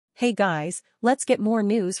Hey guys, let's get more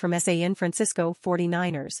news from San Francisco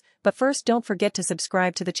 49ers, but first don't forget to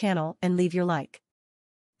subscribe to the channel and leave your like.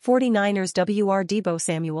 49ers WR Deebo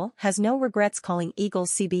Samuel has no regrets calling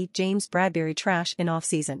Eagles CB James Bradberry trash in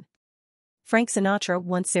offseason. Frank Sinatra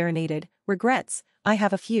once serenaded, "Regrets, I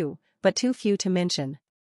have a few, but too few to mention."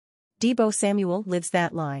 Deebo Samuel lives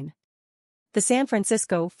that line. The San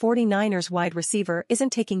Francisco 49ers wide receiver isn't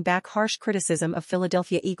taking back harsh criticism of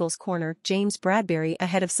Philadelphia Eagles corner James Bradberry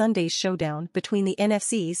ahead of Sunday's showdown between the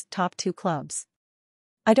NFC's top two clubs.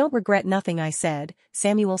 "I don't regret nothing I said,"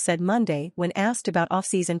 Samuel said Monday when asked about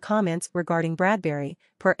offseason comments regarding Bradberry,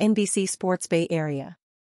 per NBC Sports Bay Area.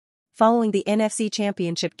 Following the NFC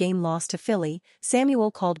Championship game loss to Philly,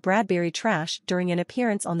 Samuel called Bradberry trash during an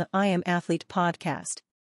appearance on the I Am Athlete podcast.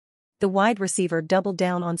 The wide receiver doubled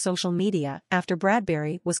down on social media after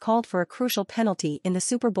Bradberry was called for a crucial penalty in the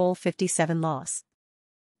Super Bowl 57 loss.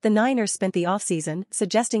 The Niners spent the offseason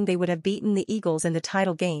suggesting they would have beaten the Eagles in the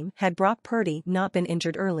title game had Brock Purdy not been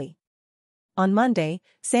injured early. On Monday,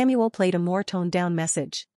 Samuel played a more toned-down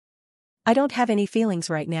message. "I don't have any feelings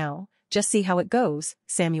right now, just see how it goes,"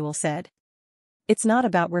 Samuel said. "It's not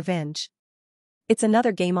about revenge. It's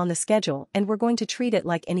another game on the schedule and we're going to treat it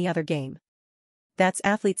like any other game. That's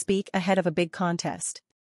athlete speak ahead of a big contest.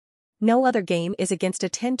 No other game is against a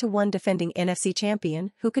 10-1 defending NFC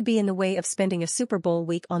champion who could be in the way of spending a Super Bowl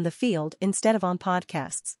week on the field instead of on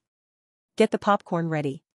podcasts. Get the popcorn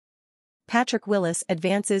ready." Patrick Willis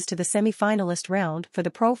advances to the semi-finalist round for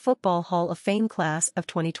the Pro Football Hall of Fame class of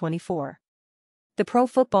 2024. The Pro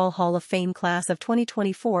Football Hall of Fame class of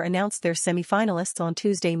 2024 announced their semi-finalists on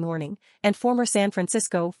Tuesday morning, and former San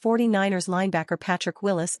Francisco 49ers linebacker Patrick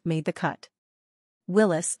Willis made the cut.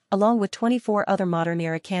 Willis, along with 24 other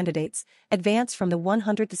modern-era candidates, advanced from the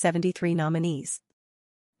 173 nominees.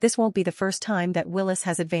 This won't be the first time that Willis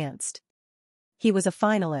has advanced. He was a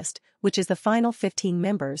finalist, which is the final 15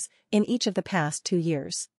 members, in each of the past 2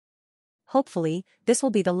 years. Hopefully, this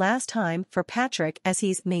will be the last time for Patrick as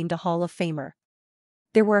he's named a Hall of Famer.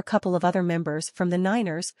 There were a couple of other members from the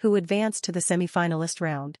Niners who advanced to the semi-finalist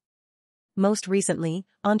round. Most recently,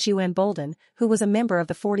 Anquan Boldin, who was a member of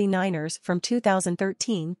the 49ers from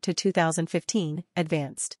 2013 to 2015,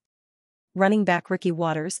 advanced. Running back Ricky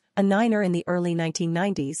Watters, a Niner in the early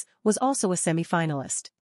 1990s, was also a semi-finalist.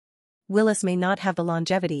 Willis may not have the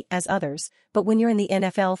longevity as others, but when you're in the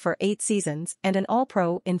NFL for 8 seasons and an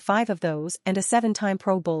All-Pro in 5 of those and a 7-time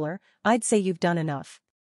Pro Bowler, I'd say you've done enough.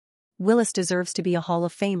 Willis deserves to be a Hall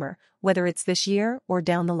of Famer, whether it's this year or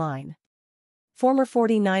down the line. Former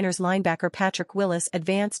 49ers linebacker Patrick Willis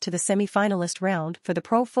advanced to the semi-finalist round for the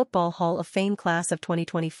Pro Football Hall of Fame class of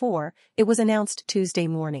 2024, it was announced Tuesday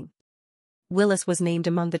morning. Willis was named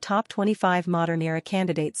among the top 25 modern-era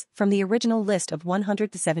candidates from the original list of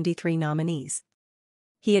 173 nominees.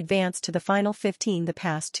 He advanced to the final 15 the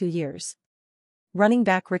past 2 years. Running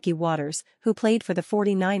back Ricky Watters, who played for the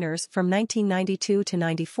 49ers from 1992 to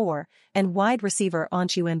 94, and wide receiver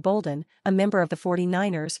Anquan Boldin, a member of the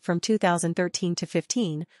 49ers from 2013 to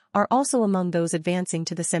 15, are also among those advancing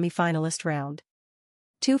to the semi-finalist round.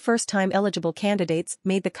 2 first-time eligible candidates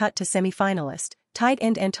made the cut to semi-finalist, tight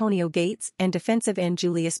end Antonio Gates and defensive end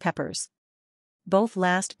Julius Peppers. Both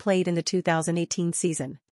last played in the 2018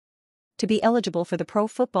 season. To be eligible for the Pro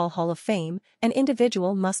Football Hall of Fame, an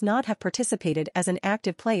individual must not have participated as an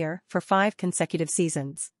active player for 5 consecutive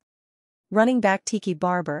seasons. Running back Tiki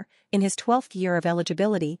Barber, in his 12th year of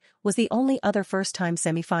eligibility, was the only other first-time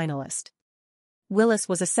semi-finalist. Willis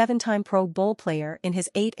was a 7-time Pro Bowl player in his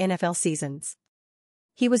 8 NFL seasons.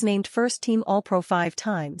 He was named first-team All-Pro 5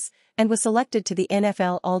 times, and was selected to the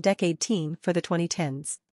NFL All-Decade Team for the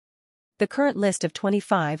 2010s. The current list of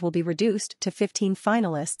 25 will be reduced to 15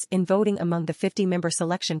 finalists in voting among the 50-member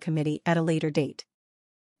selection committee at a later date.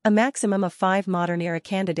 A maximum of 5 modern-era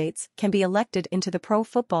candidates can be elected into the Pro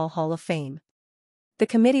Football Hall of Fame. The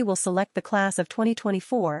committee will select the class of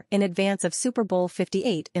 2024 in advance of Super Bowl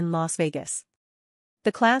 58 in Las Vegas.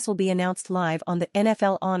 The class will be announced live on the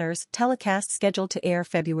NFL Honors telecast scheduled to air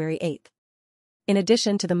February 8. In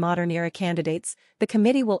addition to the modern-era candidates, the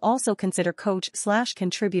committee will also consider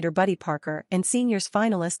coach/contributor Buddy Parker and seniors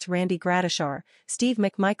finalists Randy Gradishar, Steve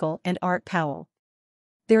McMichael and Art Powell.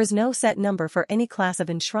 There is no set number for any class of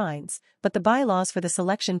enshrines, but the bylaws for the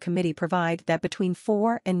selection committee provide that between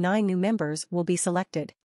 4 and 9 new members will be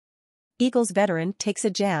selected. Eagles veteran takes a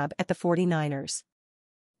jab at the 49ers.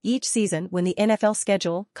 Each season when the NFL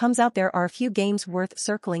schedule comes out there are a few games worth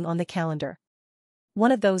circling on the calendar.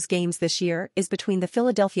 One of those games this year is between the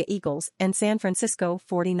Philadelphia Eagles and San Francisco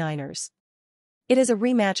 49ers. It is a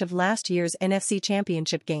rematch of last year's NFC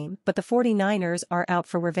Championship game, but the 49ers are out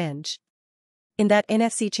for revenge. In that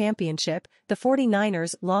NFC Championship, the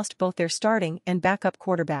 49ers lost both their starting and backup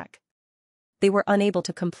quarterback. They were unable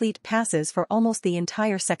to complete passes for almost the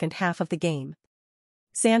entire second half of the game.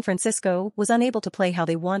 San Francisco was unable to play how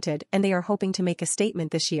they wanted, and they are hoping to make a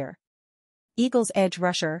statement this year. Eagles edge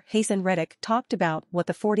rusher Haason Reddick talked about what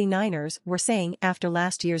the 49ers were saying after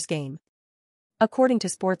last year's game. According to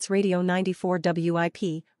Sports Radio 94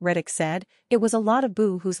 WIP, Reddick said, "It was a lot of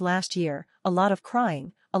boo-hoos last year, a lot of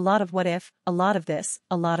crying, a lot of what if, a lot of this,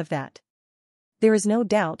 a lot of that. There is no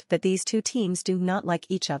doubt that these two teams do not like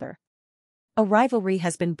each other. A rivalry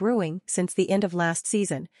has been brewing since the end of last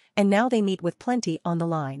season, and now they meet with plenty on the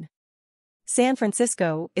line." San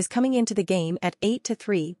Francisco is coming into the game at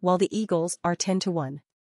 8-3 while the Eagles are 10-1.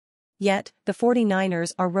 Yet, the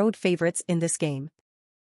 49ers are road favorites in this game.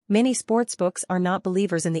 Many sportsbooks are not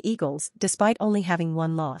believers in the Eagles despite only having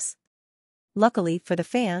one loss. Luckily for the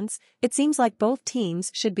fans, it seems like both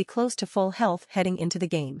teams should be close to full health heading into the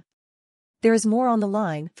game. There is more on the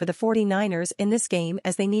line for the 49ers in this game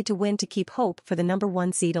as they need to win to keep hope for the number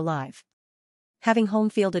 1 seed alive. Having home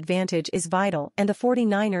field advantage is vital, and the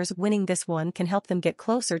 49ers winning this one can help them get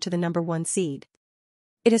closer to the number 1 seed.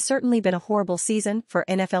 It has certainly been a horrible season for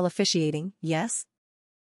NFL officiating, yes?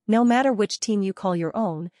 No matter which team you call your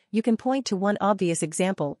own, you can point to one obvious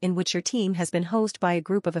example in which your team has been hosed by a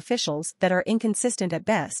group of officials that are inconsistent at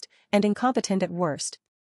best and incompetent at worst.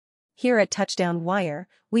 Here at Touchdown Wire,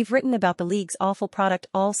 we've written about the league's awful product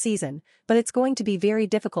all season, but it's going to be very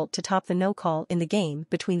difficult to top the no call in the game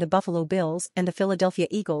between the Buffalo Bills and the Philadelphia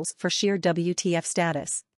Eagles for sheer WTF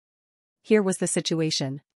status. Here was the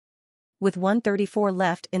situation. With 1:34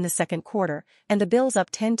 left in the second quarter, and the Bills up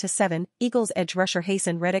 10-7, Eagles edge rusher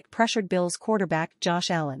Haason Reddick pressured Bills quarterback Josh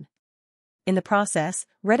Allen. In the process,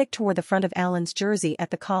 Reddick tore the front of Allen's jersey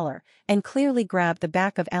at the collar, and clearly grabbed the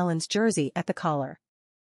back of Allen's jersey at the collar.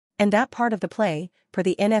 And that part of the play, per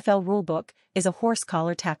the NFL rulebook, is a horse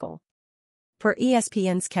collar tackle. Per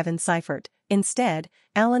ESPN's Kevin Seifert, instead,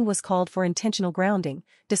 Allen was called for intentional grounding,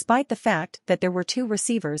 despite the fact that there were two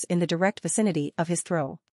receivers in the direct vicinity of his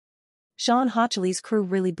throw. Sean Hochley's crew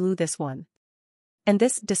really blew this one. And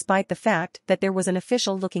this despite the fact that there was an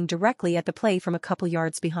official looking directly at the play from a couple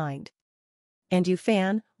yards behind. And you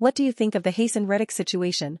fan, what do you think of the Haason Reddick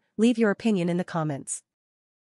situation? Leave your opinion in the comments.